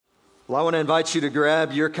Well, I want to invite you to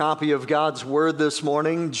grab your copy of God's Word this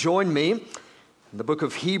morning. Join me in the book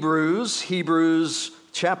of Hebrews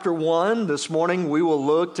chapter 1. This morning we will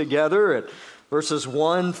look together at verses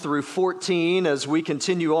 1 through 14 as we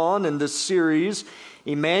continue on in this series,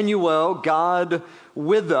 Emmanuel, God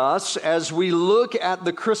with us, as we look at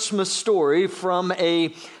the Christmas story from a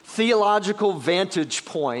theological vantage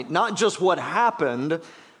point. Not just what happened,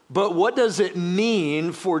 but what does it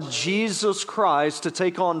mean for Jesus Christ to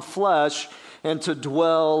take on flesh and to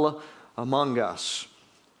dwell among us?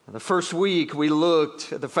 The first week we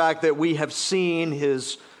looked at the fact that we have seen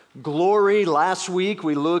His glory. Last week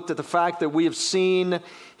we looked at the fact that we have seen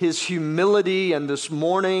His humility. And this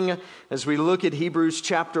morning, as we look at Hebrews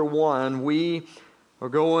chapter 1, we are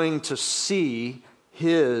going to see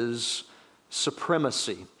His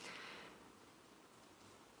supremacy.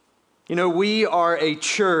 You know, we are a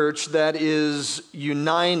church that is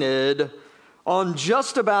united on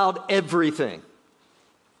just about everything.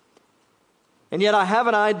 And yet I have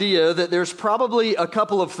an idea that there's probably a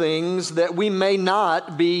couple of things that we may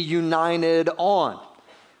not be united on.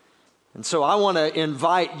 And so I want to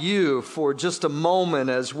invite you for just a moment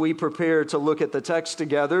as we prepare to look at the text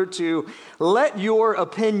together to let your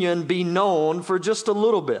opinion be known for just a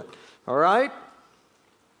little bit. All right?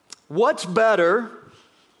 What's better,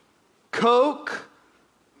 Coke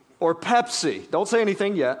or Pepsi? Don't say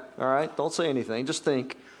anything yet, all right? Don't say anything. Just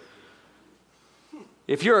think.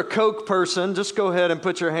 If you're a Coke person, just go ahead and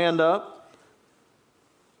put your hand up.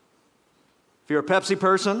 If you're a Pepsi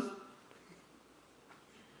person,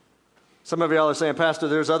 some of y'all are saying, Pastor,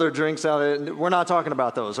 there's other drinks out there. We're not talking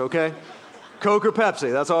about those, okay? Coke or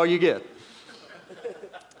Pepsi, that's all you get.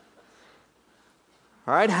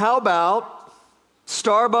 All right, how about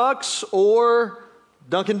Starbucks or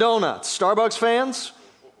Dunkin' Donuts? Starbucks fans?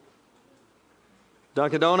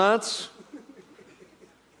 Dunkin' Donuts?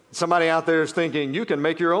 Somebody out there is thinking, you can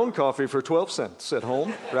make your own coffee for 12 cents at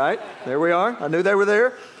home, right? There we are. I knew they were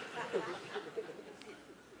there.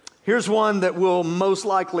 Here's one that will most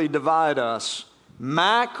likely divide us.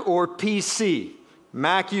 Mac or PC?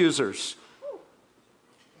 Mac users.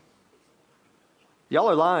 Y'all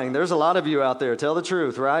are lying. There's a lot of you out there. Tell the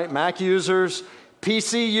truth, right? Mac users,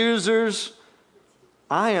 PC users.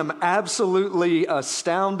 I am absolutely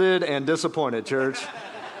astounded and disappointed, church.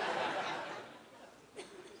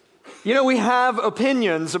 You know, we have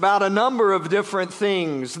opinions about a number of different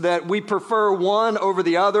things that we prefer one over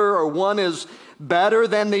the other, or one is better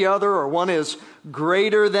than the other, or one is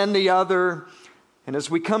greater than the other. And as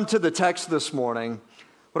we come to the text this morning,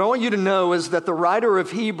 what I want you to know is that the writer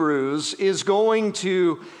of Hebrews is going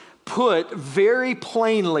to put very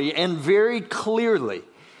plainly and very clearly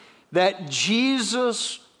that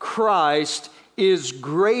Jesus Christ is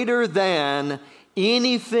greater than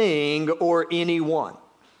anything or anyone.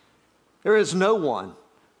 There is no one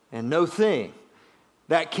and no thing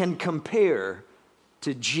that can compare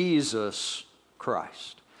to Jesus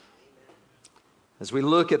Christ. As we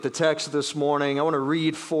look at the text this morning, I want to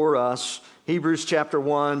read for us Hebrews chapter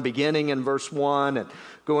 1, beginning in verse 1 and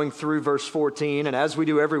going through verse 14. And as we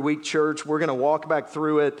do every week, church, we're going to walk back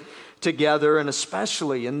through it together, and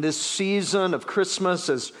especially in this season of Christmas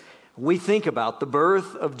as we think about the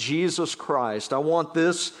birth of Jesus Christ. I want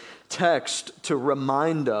this text to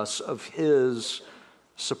remind us of His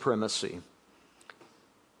supremacy.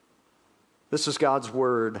 This is God's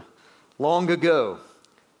word. Long ago,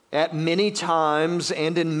 at many times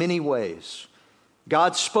and in many ways,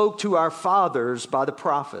 God spoke to our fathers by the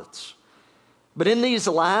prophets. But in these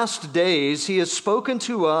last days, He has spoken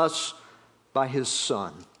to us by His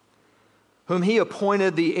Son, whom He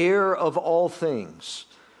appointed the heir of all things,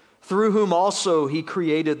 through whom also He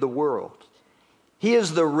created the world. He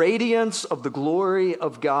is the radiance of the glory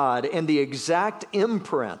of God and the exact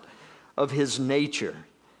imprint of His nature.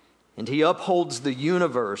 And He upholds the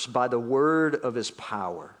universe by the word of His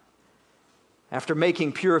power. After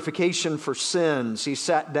making purification for sins, He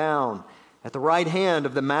sat down at the right hand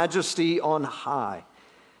of the Majesty on high,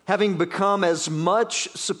 having become as much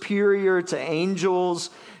superior to angels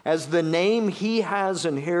as the name He has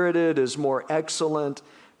inherited is more excellent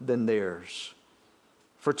than theirs.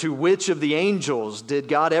 For to which of the angels did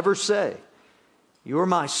God ever say, "You are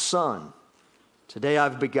my son, today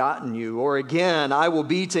I've begotten you"? Or again, "I will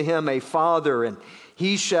be to him a father, and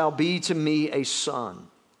he shall be to me a son"?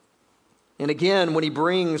 And again, when He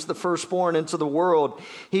brings the firstborn into the world,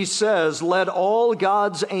 He says, "Let all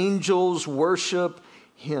God's angels worship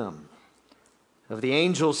Him." Of the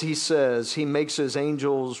angels, He says, He makes His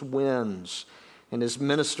angels winds and His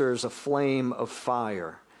ministers a flame of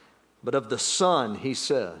fire. But of the Son, He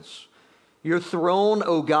says, "Your throne,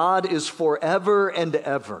 O God, is forever and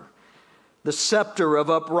ever. The scepter of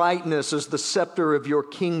uprightness is the scepter of your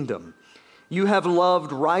kingdom. You have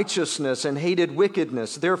loved righteousness and hated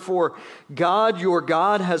wickedness. Therefore, God, your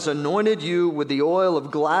God, has anointed you with the oil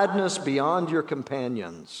of gladness beyond your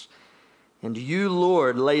companions. And you,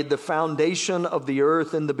 Lord, laid the foundation of the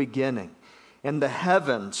earth in the beginning, and the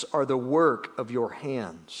heavens are the work of your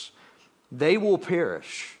hands. They will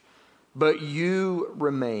perish, but you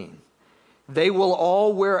remain. They will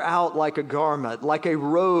all wear out like a garment. Like a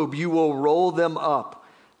robe, you will roll them up.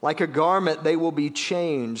 Like a garment, they will be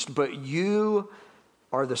changed, but you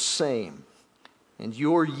are the same, and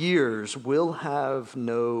your years will have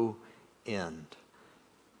no end.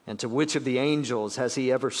 And to which of the angels has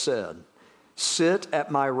he ever said, sit at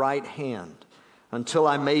my right hand until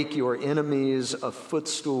I make your enemies a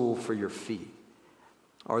footstool for your feet?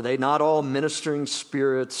 Are they not all ministering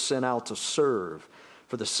spirits sent out to serve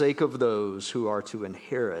for the sake of those who are to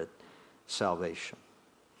inherit salvation?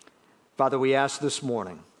 Father, we ask this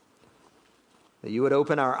morning that you would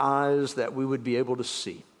open our eyes that we would be able to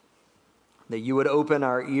see, that you would open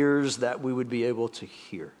our ears that we would be able to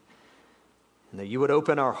hear, and that you would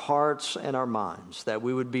open our hearts and our minds that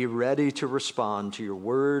we would be ready to respond to your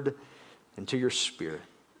word and to your spirit.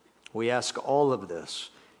 We ask all of this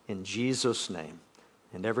in Jesus' name.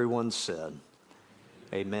 And everyone said,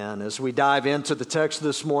 amen. As we dive into the text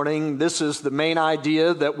this morning, this is the main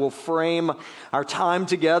idea that will frame our time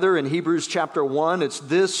together in Hebrews chapter 1. It's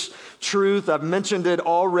this truth. I've mentioned it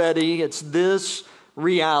already. It's this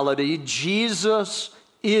reality. Jesus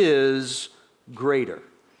is greater.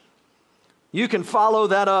 You can follow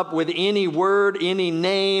that up with any word, any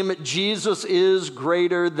name. Jesus is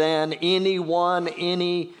greater than anyone,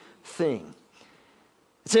 anything.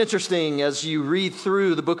 It's interesting as you read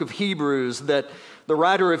through the book of Hebrews that the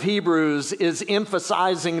writer of Hebrews is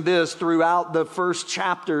emphasizing this throughout the first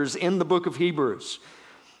chapters in the book of Hebrews.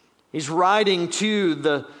 He's writing to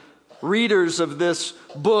the readers of this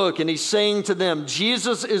book, and he's saying to them,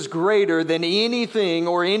 Jesus is greater than anything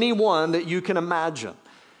or anyone that you can imagine.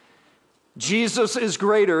 Jesus is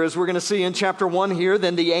greater, as we're going to see in chapter 1 here,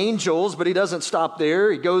 than the angels, but he doesn't stop there.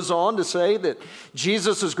 He goes on to say that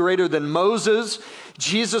Jesus is greater than Moses.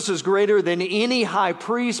 Jesus is greater than any high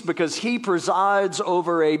priest because he presides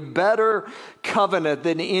over a better covenant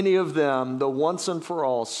than any of them, the once and for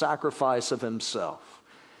all sacrifice of himself.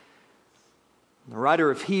 The writer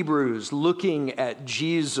of Hebrews, looking at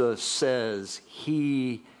Jesus, says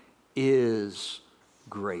he is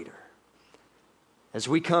greater. As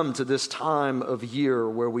we come to this time of year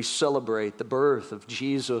where we celebrate the birth of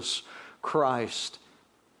Jesus Christ,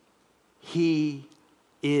 he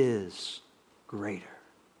is greater.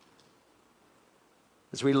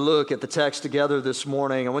 As we look at the text together this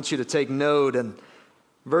morning, I want you to take note in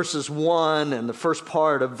verses 1 and the first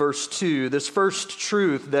part of verse 2, this first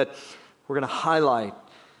truth that we're going to highlight.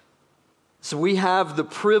 So we have the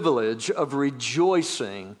privilege of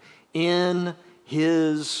rejoicing in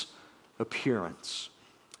his appearance.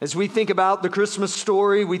 As we think about the Christmas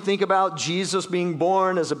story, we think about Jesus being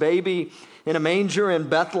born as a baby in a manger in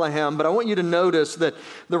Bethlehem. But I want you to notice that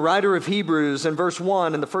the writer of Hebrews in verse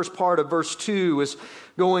 1 and the first part of verse 2 is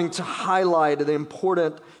going to highlight an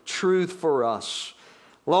important truth for us.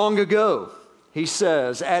 Long ago, he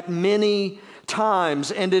says, at many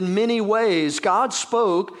times and in many ways, God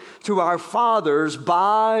spoke to our fathers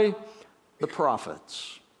by the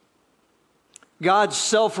prophets. God's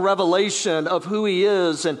self-revelation of who he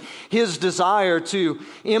is and his desire to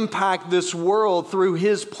impact this world through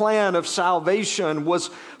his plan of salvation was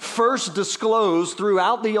first disclosed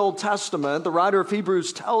throughout the Old Testament, the writer of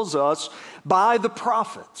Hebrews tells us, by the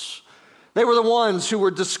prophets. They were the ones who were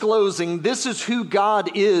disclosing, this is who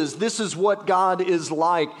God is, this is what God is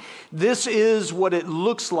like, this is what it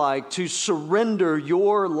looks like to surrender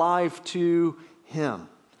your life to him.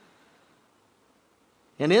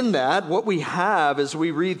 And in that, what we have as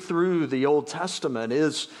we read through the Old Testament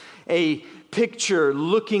is a picture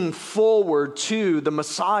looking forward to the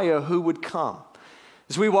Messiah who would come.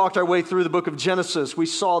 As we walked our way through the book of Genesis, we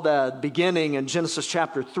saw that beginning in Genesis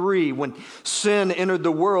chapter 3, when sin entered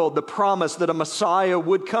the world, the promise that a Messiah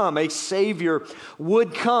would come, a Savior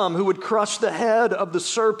would come who would crush the head of the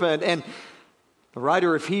serpent. And the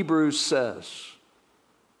writer of Hebrews says,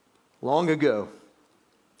 long ago,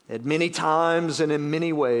 at many times and in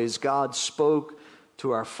many ways, God spoke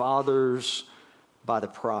to our fathers by the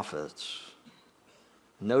prophets.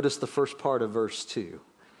 Notice the first part of verse 2.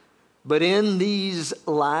 But in these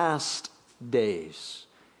last days,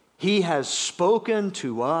 he has spoken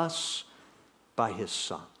to us by his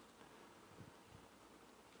Son.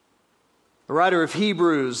 The writer of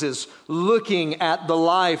Hebrews is looking at the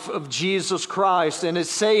life of Jesus Christ and is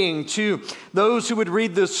saying to those who would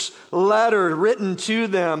read this letter written to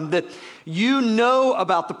them that you know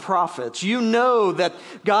about the prophets. You know that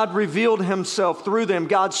God revealed himself through them.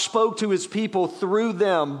 God spoke to his people through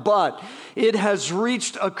them, but it has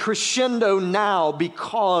reached a crescendo now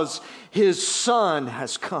because his Son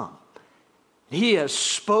has come. He has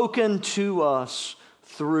spoken to us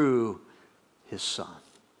through his Son.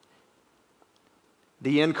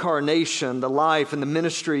 The incarnation, the life, and the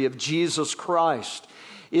ministry of Jesus Christ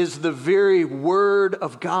is the very Word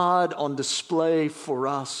of God on display for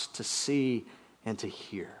us to see and to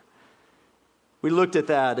hear. We looked at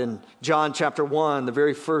that in John chapter 1, the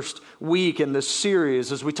very first week in this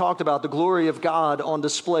series, as we talked about the glory of God on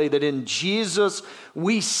display, that in Jesus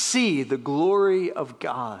we see the glory of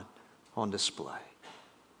God on display.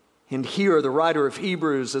 And here the writer of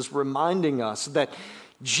Hebrews is reminding us that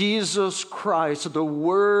Jesus Christ, the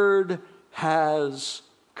Word, has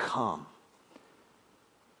come.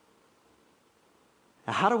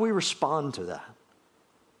 Now, how do we respond to that?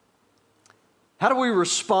 How do we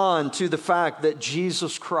respond to the fact that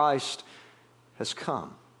Jesus Christ has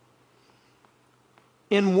come?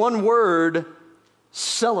 In one word,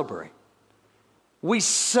 celebrate. We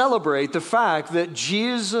celebrate the fact that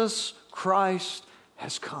Jesus Christ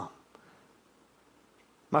has come.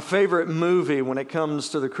 My favorite movie when it comes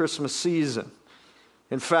to the Christmas season,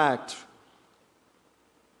 in fact,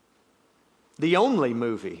 the only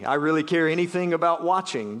movie I really care anything about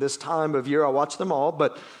watching this time of year, I watch them all,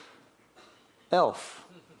 but Elf.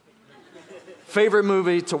 Favorite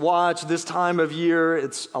movie to watch this time of year.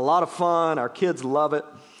 It's a lot of fun. Our kids love it.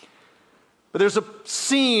 But there's a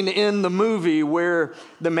scene in the movie where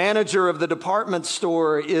the manager of the department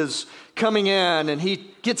store is coming in and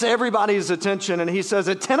he gets everybody's attention and he says,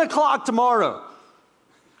 at 10 o'clock tomorrow,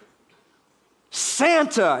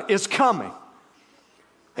 Santa is coming.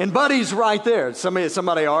 And Buddy's right there.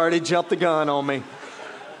 Somebody already jumped the gun on me.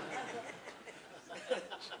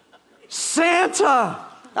 Santa!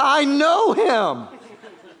 I know him.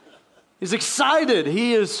 He's excited.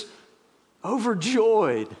 He is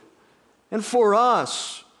overjoyed. And for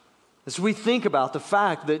us, as we think about the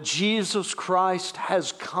fact that Jesus Christ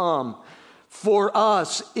has come, for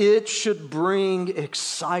us, it should bring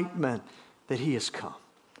excitement that he has come.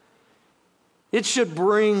 It should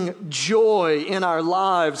bring joy in our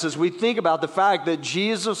lives as we think about the fact that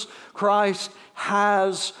Jesus Christ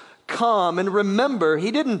has come. And remember,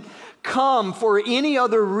 he didn't come for any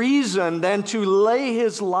other reason than to lay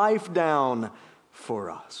his life down for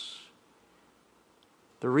us.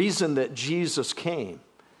 The reason that Jesus came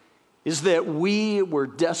is that we were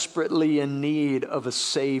desperately in need of a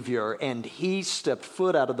Savior, and he stepped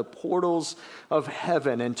foot out of the portals of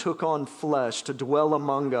heaven and took on flesh to dwell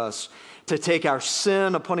among us, to take our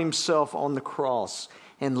sin upon himself on the cross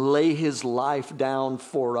and lay his life down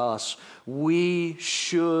for us. We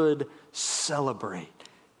should celebrate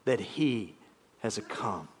that he has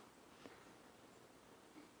come.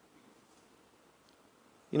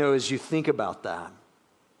 You know, as you think about that,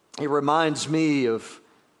 it reminds me of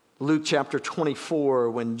Luke chapter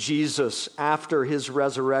 24 when Jesus, after his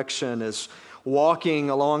resurrection, is walking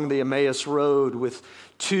along the Emmaus Road with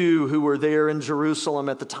two who were there in Jerusalem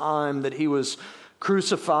at the time that he was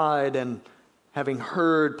crucified, and having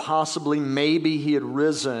heard possibly maybe he had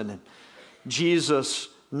risen, Jesus,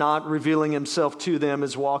 not revealing himself to them,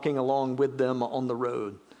 is walking along with them on the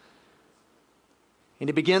road. And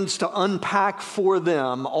he begins to unpack for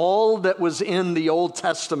them all that was in the Old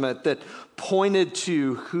Testament that pointed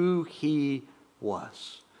to who he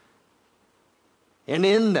was. And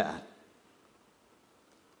in that,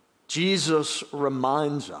 Jesus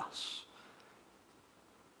reminds us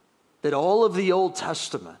that all of the Old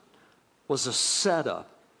Testament was a setup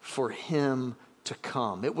for him to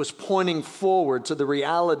come. It was pointing forward to the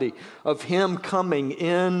reality of him coming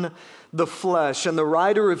in the flesh. And the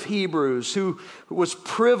writer of Hebrews, who was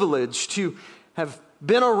privileged to have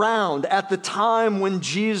been around at the time when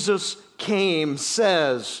Jesus came,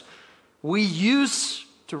 says, we used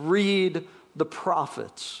to read the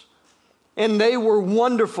prophets, and they were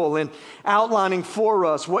wonderful in outlining for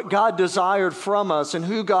us what God desired from us and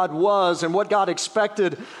who God was and what God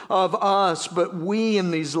expected of us. But we,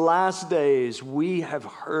 in these last days, we have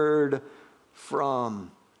heard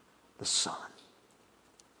from the Son.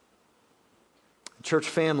 Church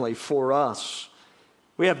family, for us,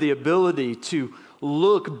 we have the ability to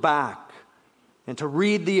look back and to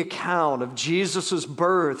read the account of Jesus'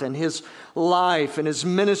 birth and his life and his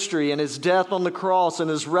ministry and his death on the cross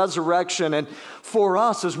and his resurrection. And for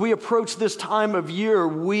us, as we approach this time of year,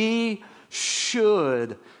 we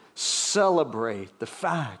should celebrate the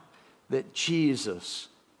fact that Jesus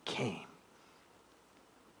came.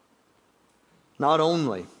 Not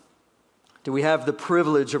only do we have the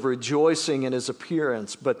privilege of rejoicing in his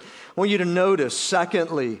appearance, but I want you to notice,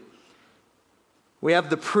 secondly, we have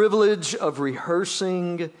the privilege of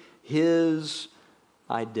rehearsing his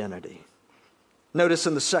identity. Notice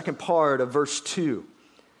in the second part of verse 2,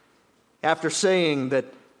 after saying that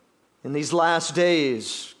in these last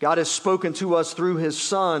days, God has spoken to us through his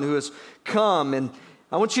Son who has come. And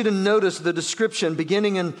I want you to notice the description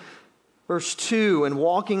beginning in verse 2 and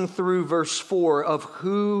walking through verse 4 of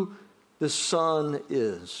who the Son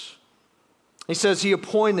is. He says he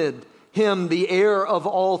appointed him the heir of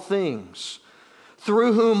all things,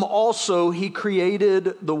 through whom also he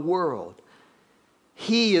created the world.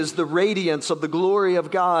 He is the radiance of the glory of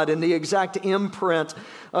God and the exact imprint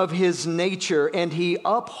of his nature, and he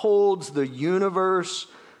upholds the universe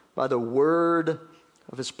by the word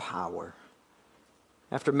of his power.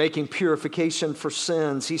 After making purification for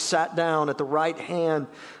sins, he sat down at the right hand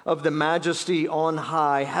of the Majesty on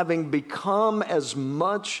high, having become as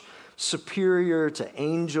much superior to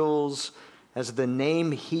angels as the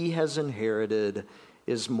name he has inherited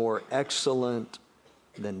is more excellent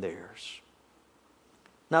than theirs.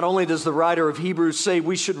 Not only does the writer of Hebrews say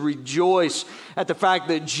we should rejoice at the fact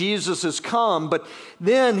that Jesus has come, but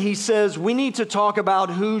then he says we need to talk about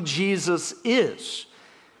who Jesus is.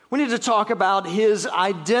 We need to talk about his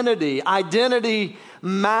identity. Identity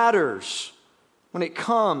matters when it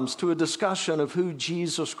comes to a discussion of who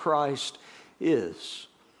Jesus Christ is.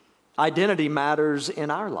 Identity matters in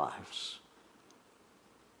our lives.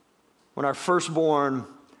 When our firstborn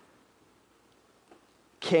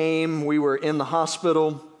came, we were in the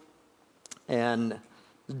hospital, and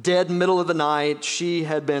dead middle of the night, she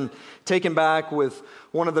had been taken back with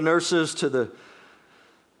one of the nurses to the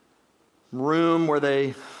room where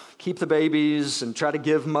they keep the babies and try to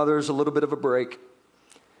give mothers a little bit of a break.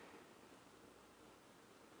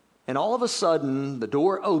 And all of a sudden, the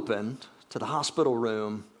door opened to the hospital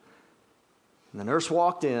room, and the nurse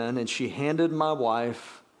walked in, and she handed my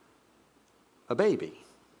wife a baby.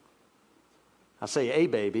 I say a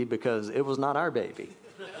baby because it was not our baby.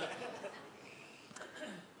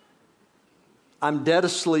 I'm dead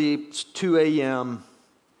asleep, it's 2 a.m.,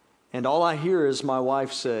 and all I hear is my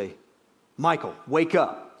wife say, "Michael, wake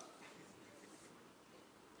up.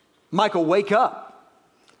 Michael, wake up."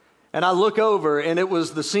 And I look over, and it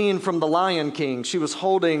was the scene from The Lion King. She was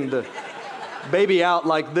holding the baby out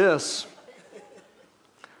like this.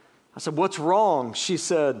 I said, "What's wrong?" She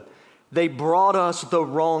said, "They brought us the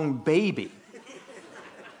wrong baby."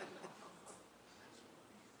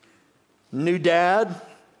 New dad,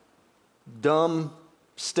 dumb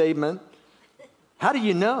statement. How do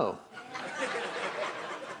you know?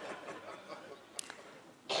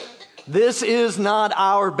 This is not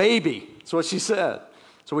our baby. That's what she said.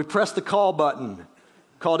 So we pressed the call button,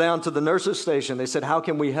 call down to the nurse's station. They said, "How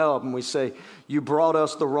can we help?" And we say, "You brought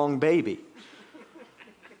us the wrong baby."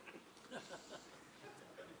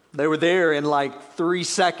 They were there in like 3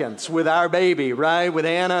 seconds with our baby, right? With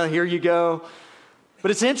Anna, here you go. But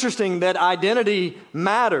it's interesting that identity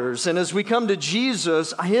matters. And as we come to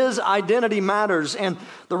Jesus, his identity matters. And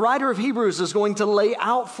the writer of Hebrews is going to lay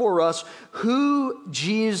out for us who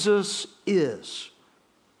Jesus is.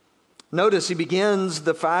 Notice he begins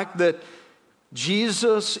the fact that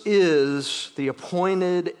Jesus is the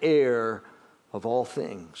appointed heir of all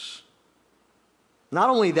things. Not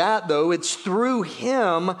only that, though, it's through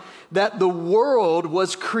him that the world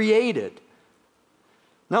was created.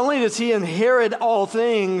 Not only does he inherit all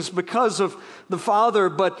things because of the Father,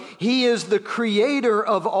 but he is the creator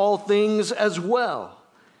of all things as well.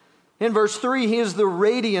 In verse 3, he is the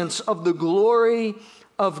radiance of the glory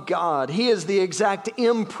of God. He is the exact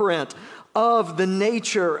imprint of the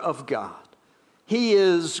nature of God. He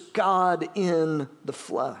is God in the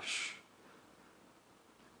flesh.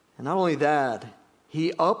 And not only that,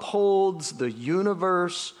 he upholds the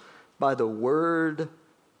universe by the word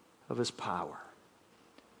of his power.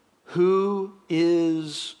 Who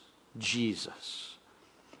is Jesus?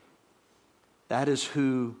 That is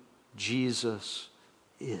who Jesus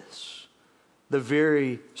is. The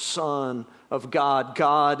very Son of God,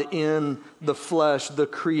 God in the flesh, the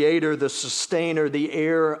creator, the sustainer, the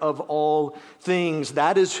heir of all things.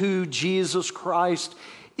 That is who Jesus Christ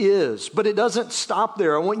is. But it doesn't stop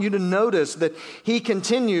there. I want you to notice that he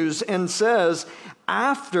continues and says,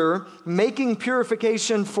 after making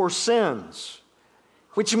purification for sins,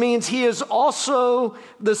 which means he is also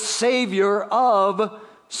the Savior of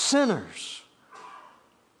sinners.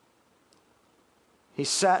 He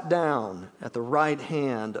sat down at the right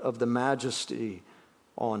hand of the Majesty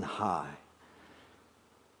on high,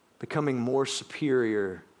 becoming more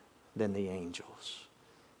superior than the angels.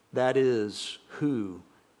 That is who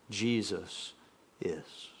Jesus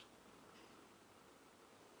is.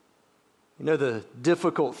 You know, the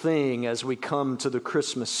difficult thing as we come to the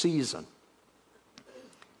Christmas season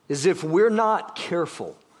is if we're not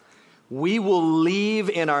careful, we will leave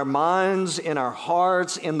in our minds, in our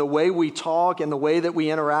hearts, in the way we talk, in the way that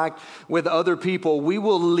we interact with other people, we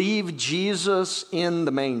will leave Jesus in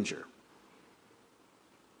the manger.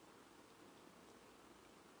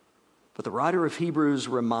 But the writer of Hebrews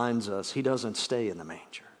reminds us he doesn't stay in the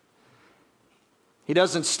manger. He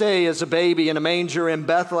doesn't stay as a baby in a manger in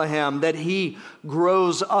Bethlehem, that he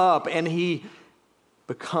grows up and he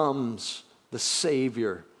becomes the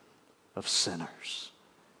Savior of sinners.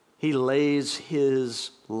 He lays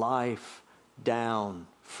his life down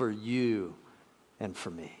for you and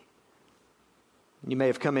for me. You may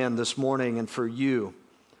have come in this morning, and for you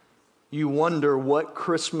wonder what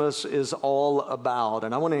Christmas is all about.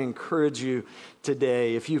 And I want to encourage you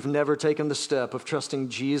today, if you've never taken the step of trusting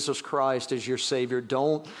Jesus Christ as your Savior,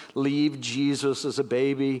 don't leave Jesus as a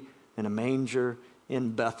baby in a manger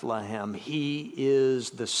in Bethlehem. He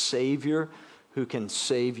is the Savior who can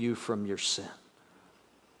save you from your sin.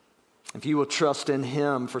 If you will trust in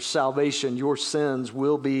him for salvation, your sins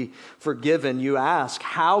will be forgiven. You ask,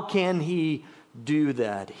 how can he do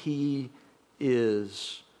that? He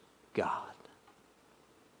is God.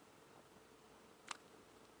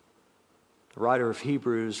 The writer of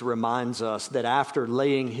Hebrews reminds us that after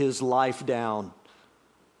laying his life down,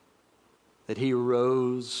 that he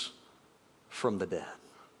rose from the dead.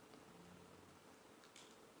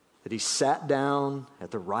 That he sat down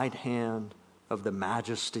at the right hand of the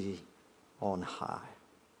Majesty on high.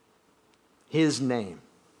 His name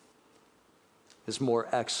is more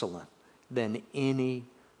excellent than any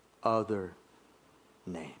other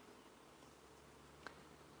name.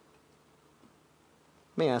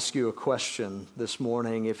 Let me ask you a question this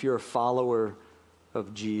morning. If you're a follower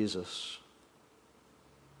of Jesus,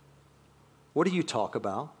 what do you talk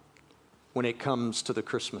about when it comes to the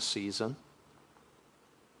Christmas season?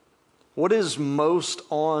 What is most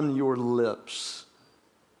on your lips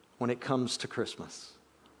when it comes to Christmas?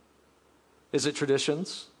 Is it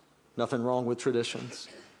traditions? Nothing wrong with traditions.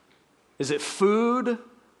 Is it food?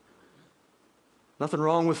 Nothing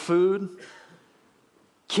wrong with food.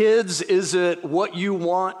 Kids, is it what you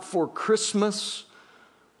want for Christmas?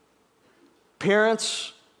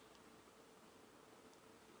 Parents,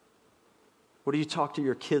 what do you talk to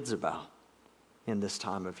your kids about in this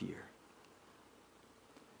time of year?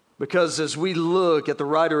 Because as we look at the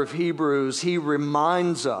writer of Hebrews, he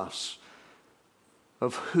reminds us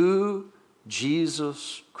of who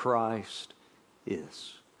Jesus Christ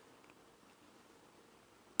is.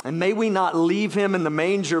 And may we not leave him in the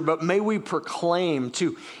manger, but may we proclaim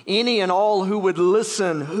to any and all who would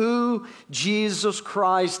listen who Jesus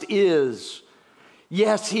Christ is.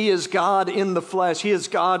 Yes, he is God in the flesh. He is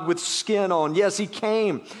God with skin on. Yes, he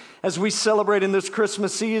came as we celebrate in this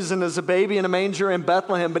Christmas season as a baby in a manger in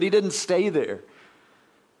Bethlehem, but he didn't stay there.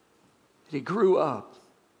 He grew up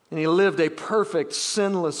and he lived a perfect,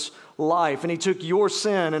 sinless life. And he took your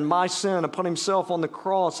sin and my sin upon himself on the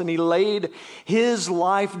cross, and he laid his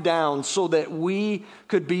life down so that we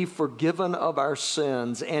could be forgiven of our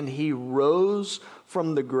sins. And he rose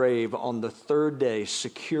from the grave on the third day,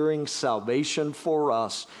 securing salvation for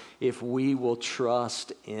us if we will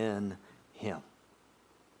trust in him.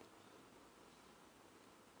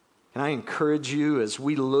 And I encourage you, as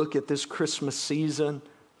we look at this Christmas season,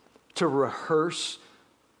 to rehearse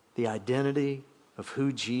the identity of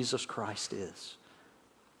who Jesus Christ is.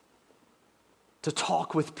 To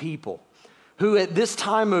talk with people who at this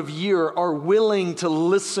time of year are willing to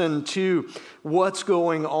listen to what's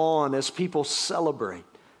going on as people celebrate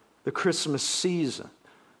the Christmas season.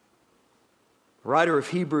 The writer of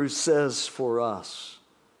Hebrews says for us,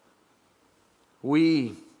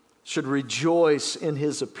 we should rejoice in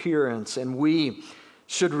his appearance, and we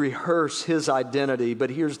should rehearse his identity.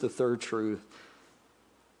 But here's the third truth.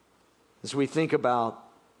 As we think about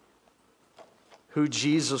who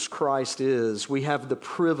Jesus Christ is, we have the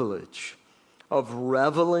privilege of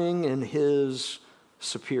reveling in his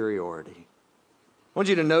superiority. I want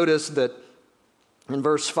you to notice that in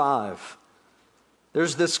verse 5,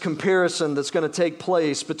 there's this comparison that's going to take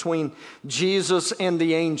place between Jesus and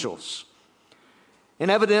the angels. And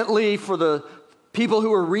evidently, for the people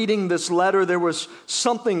who are reading this letter, there was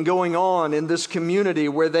something going on in this community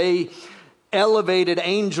where they elevated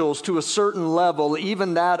angels to a certain level,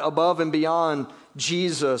 even that above and beyond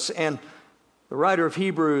Jesus. And The writer of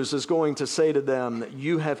Hebrews is going to say to them that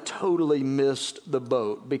you have totally missed the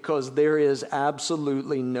boat because there is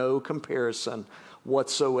absolutely no comparison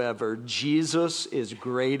whatsoever. Jesus is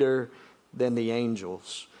greater than the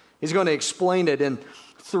angels. He's going to explain it in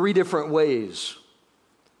three different ways.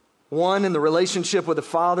 One, in the relationship with the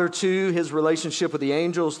Father. Two, his relationship with the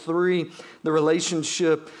angels. Three, the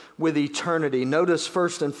relationship with eternity. Notice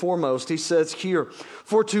first and foremost, he says here,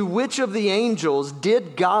 for to which of the angels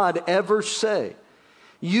did God ever say,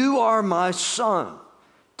 you are my son,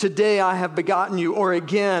 today I have begotten you, or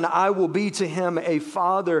again, I will be to him a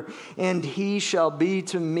father, and he shall be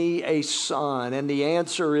to me a son? And the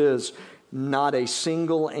answer is, not a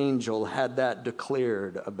single angel had that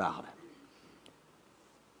declared about him.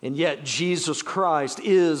 And yet Jesus Christ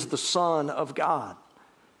is the Son of God.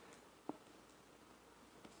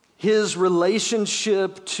 His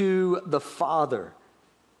relationship to the Father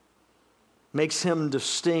makes him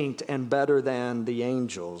distinct and better than the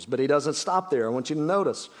angels. But he doesn't stop there. I want you to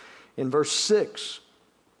notice in verse 6.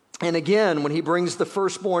 And again, when he brings the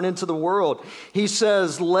firstborn into the world, he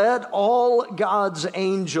says, let all God's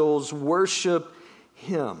angels worship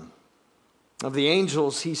him. Of the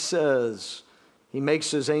angels, he says, he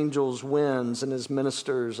makes his angels winds and his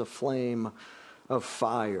ministers a flame of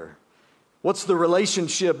fire. What's the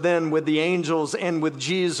relationship then with the angels and with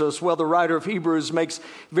Jesus? Well, the writer of Hebrews makes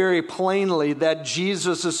very plainly that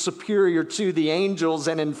Jesus is superior to the angels,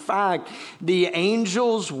 and in fact, the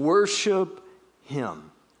angels worship him.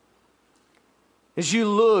 As you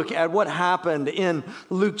look at what happened in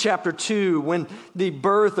Luke chapter 2 when the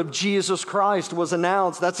birth of Jesus Christ was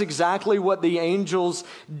announced, that's exactly what the angels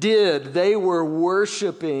did. They were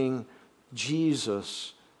worshiping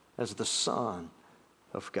Jesus as the Son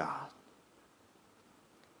of God.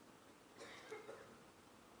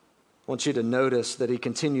 I want you to notice that he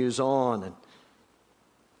continues on. And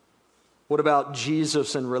what about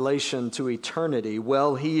Jesus in relation to eternity?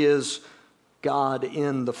 Well, he is God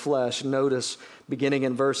in the flesh. Notice beginning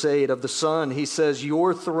in verse 8 of the Son, he says,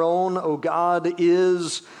 your throne, O God,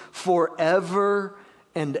 is forever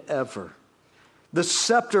and ever. The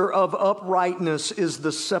scepter of uprightness is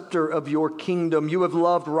the scepter of your kingdom. You have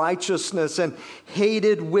loved righteousness and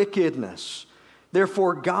hated wickedness.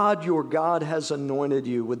 Therefore, God, your God, has anointed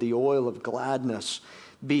you with the oil of gladness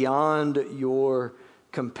beyond your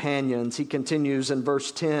companions. He continues in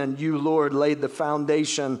verse 10, you, Lord, laid the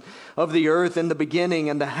foundation of the earth in the beginning,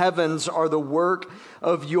 and the heavens are the work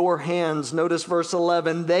of your hands. Notice verse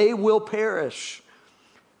 11, they will perish,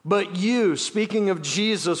 but you, speaking of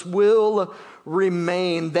Jesus, will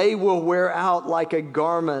remain. They will wear out like a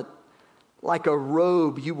garment, like a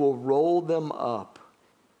robe. You will roll them up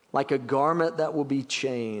like a garment that will be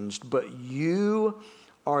changed, but you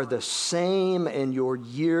are the same, and your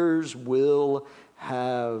years will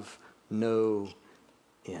have no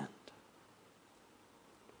end.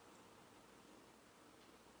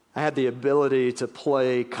 I had the ability to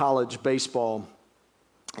play college baseball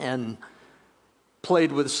and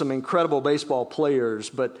played with some incredible baseball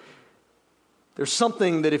players, but there's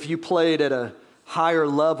something that if you played at a higher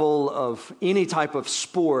level of any type of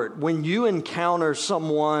sport, when you encounter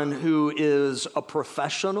someone who is a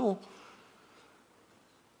professional,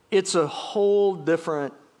 it's a whole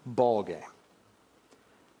different ballgame.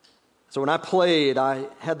 So when I played, I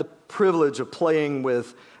had the privilege of playing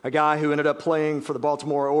with a guy who ended up playing for the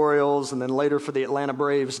Baltimore Orioles and then later for the Atlanta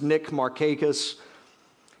Braves, Nick Markakis.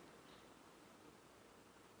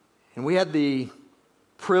 And we had the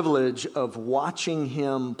privilege of watching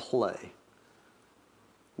him play,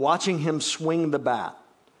 watching him swing the bat,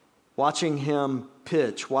 watching him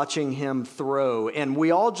pitch, watching him throw. And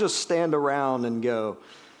we all just stand around and go,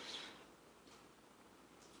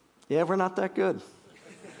 yeah, we're not that good.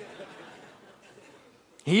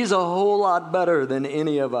 He's a whole lot better than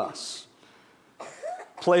any of us.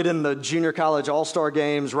 Played in the junior college all-star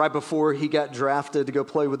games right before he got drafted to go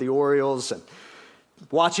play with the Orioles, and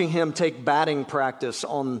watching him take batting practice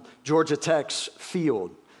on Georgia Tech's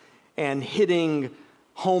field and hitting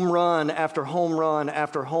home run after home run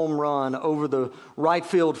after home run over the right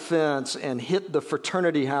field fence and hit the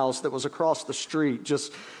fraternity house that was across the street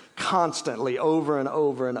just constantly over and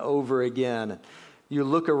over and over again. You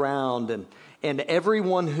look around and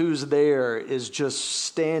everyone who's there is just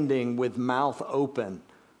standing with mouth open,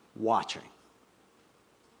 watching,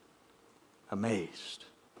 amazed.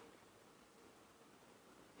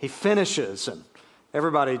 He finishes and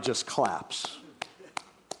everybody just claps.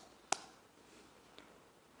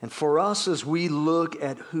 And for us, as we look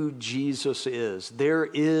at who Jesus is, there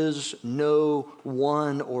is no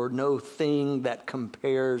one or no thing that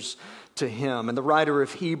compares to him. And the writer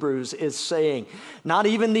of Hebrews is saying, not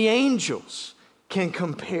even the angels can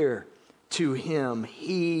compare to him.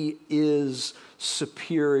 He is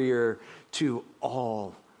superior to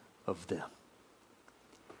all of them.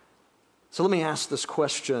 So let me ask this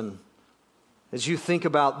question as you think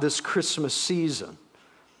about this Christmas season.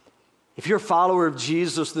 If you're a follower of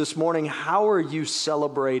Jesus this morning, how are you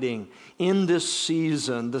celebrating in this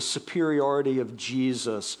season the superiority of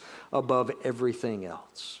Jesus above everything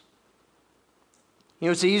else? You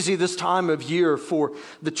know, it's easy this time of year for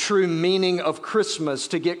the true meaning of Christmas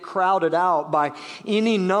to get crowded out by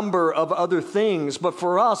any number of other things. But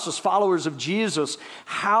for us as followers of Jesus,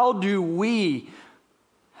 how do we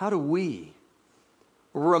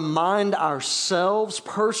remind ourselves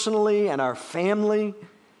personally and our family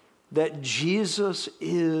that Jesus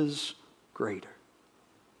is greater?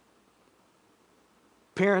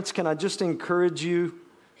 Parents, can I just encourage you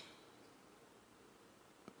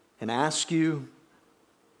and ask you,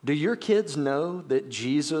 do your kids know that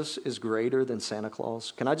Jesus is greater than Santa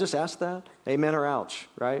Claus? Can I just ask that? Amen or ouch,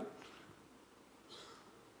 right?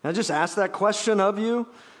 Can I just ask that question of you?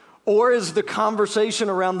 Or is the conversation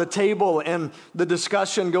around the table and the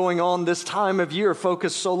discussion going on this time of year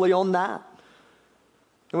focused solely on that?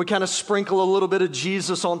 And we kind of sprinkle a little bit of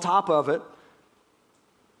Jesus on top of it.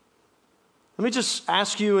 Let me just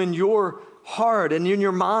ask you, in your heart and in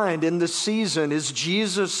your mind in this season, is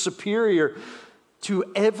Jesus superior to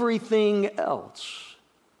everything else?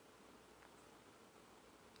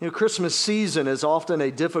 You know, Christmas season is often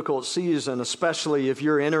a difficult season, especially if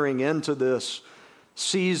you're entering into this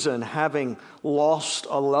season having lost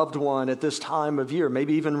a loved one at this time of year,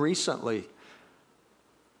 maybe even recently.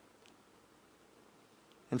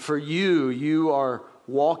 And for you, you are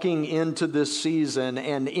walking into this season,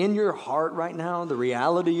 and in your heart right now, the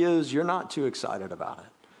reality is you're not too excited about it.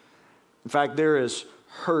 In fact, there is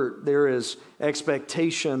hurt, there is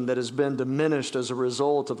expectation that has been diminished as a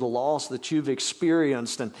result of the loss that you've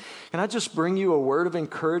experienced. And can I just bring you a word of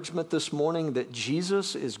encouragement this morning that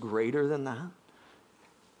Jesus is greater than that?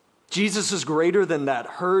 Jesus is greater than that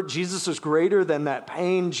hurt. Jesus is greater than that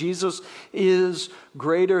pain. Jesus is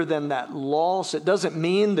greater than that loss. It doesn't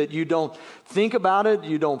mean that you don't think about it,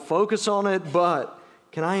 you don't focus on it, but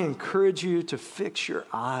can I encourage you to fix your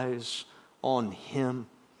eyes on him,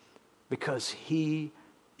 because he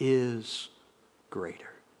is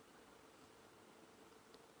greater.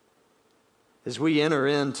 As we enter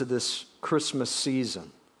into this Christmas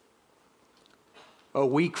season, a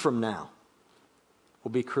week from now will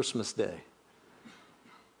be Christmas Day.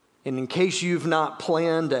 And in case you've not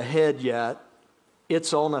planned ahead yet,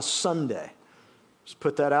 it's on a Sunday. Just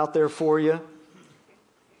put that out there for you.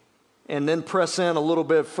 And then press in a little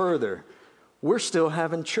bit further. We're still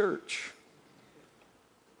having church.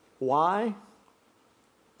 Why?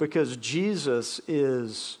 Because Jesus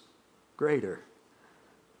is greater.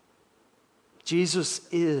 Jesus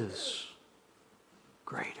is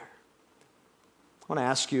greater. I want to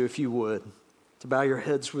ask you, if you would, to bow your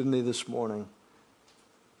heads with me this morning.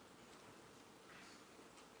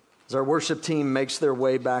 As our worship team makes their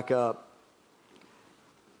way back up,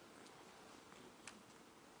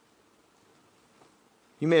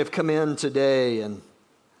 you may have come in today and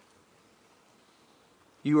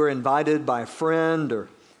you were invited by a friend, or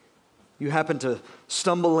you happen to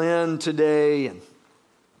stumble in today and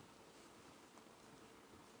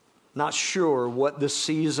not sure what this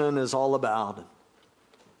season is all about.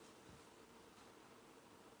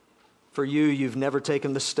 For you, you've never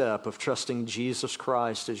taken the step of trusting Jesus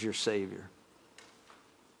Christ as your Savior.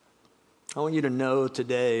 I want you to know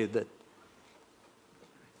today that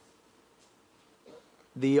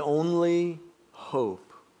the only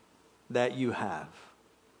hope that you have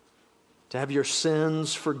to have your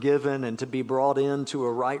sins forgiven and to be brought into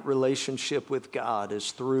a right relationship with God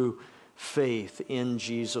is through faith in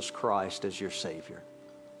Jesus Christ as your Savior.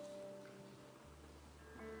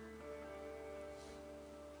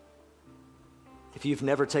 If you've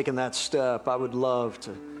never taken that step, I would love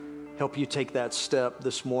to help you take that step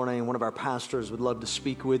this morning. One of our pastors would love to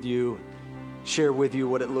speak with you, share with you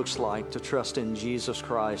what it looks like to trust in Jesus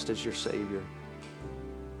Christ as your Savior.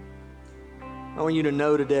 I want you to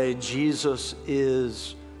know today, Jesus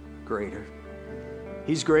is greater.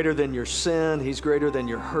 He's greater than your sin. He's greater than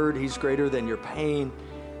your hurt. He's greater than your pain.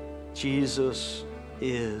 Jesus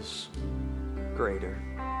is greater.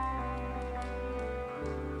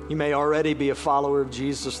 You may already be a follower of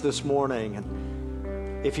Jesus this morning,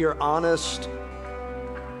 and if you're honest,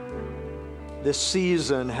 this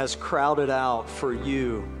season has crowded out for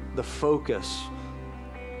you the focus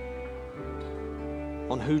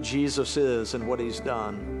on who Jesus is and what he's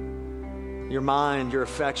done. Your mind, your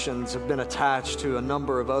affections have been attached to a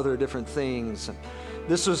number of other different things.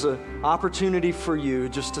 This was an opportunity for you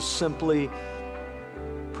just to simply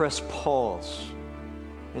press pause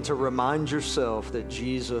and to remind yourself that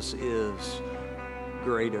Jesus is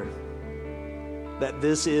greater, that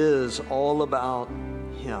this is all about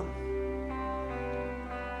Him.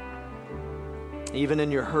 Even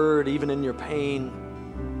in your hurt, even in your pain,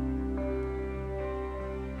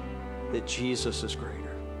 that Jesus is greater.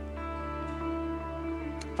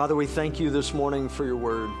 Father, we thank you this morning for your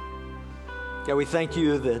word. God, we thank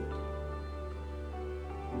you that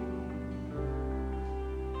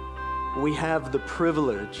we have the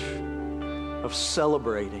privilege of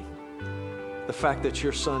celebrating the fact that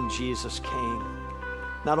your Son Jesus came,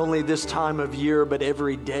 not only this time of year, but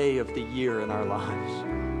every day of the year in our lives.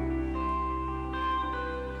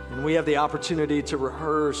 And we have the opportunity to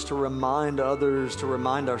rehearse, to remind others, to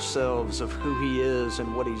remind ourselves of who He is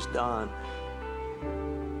and what He's done,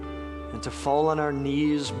 and to fall on our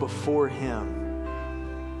knees before Him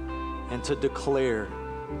and to declare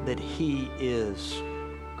that He is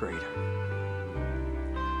greater.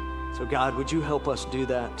 So God, would you help us do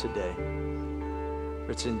that today?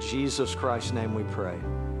 It's in Jesus Christ's name we pray.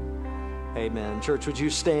 Amen. Church, would you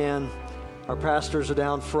stand? Our pastors are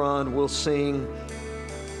down front. We'll sing.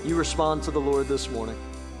 You respond to the Lord this morning.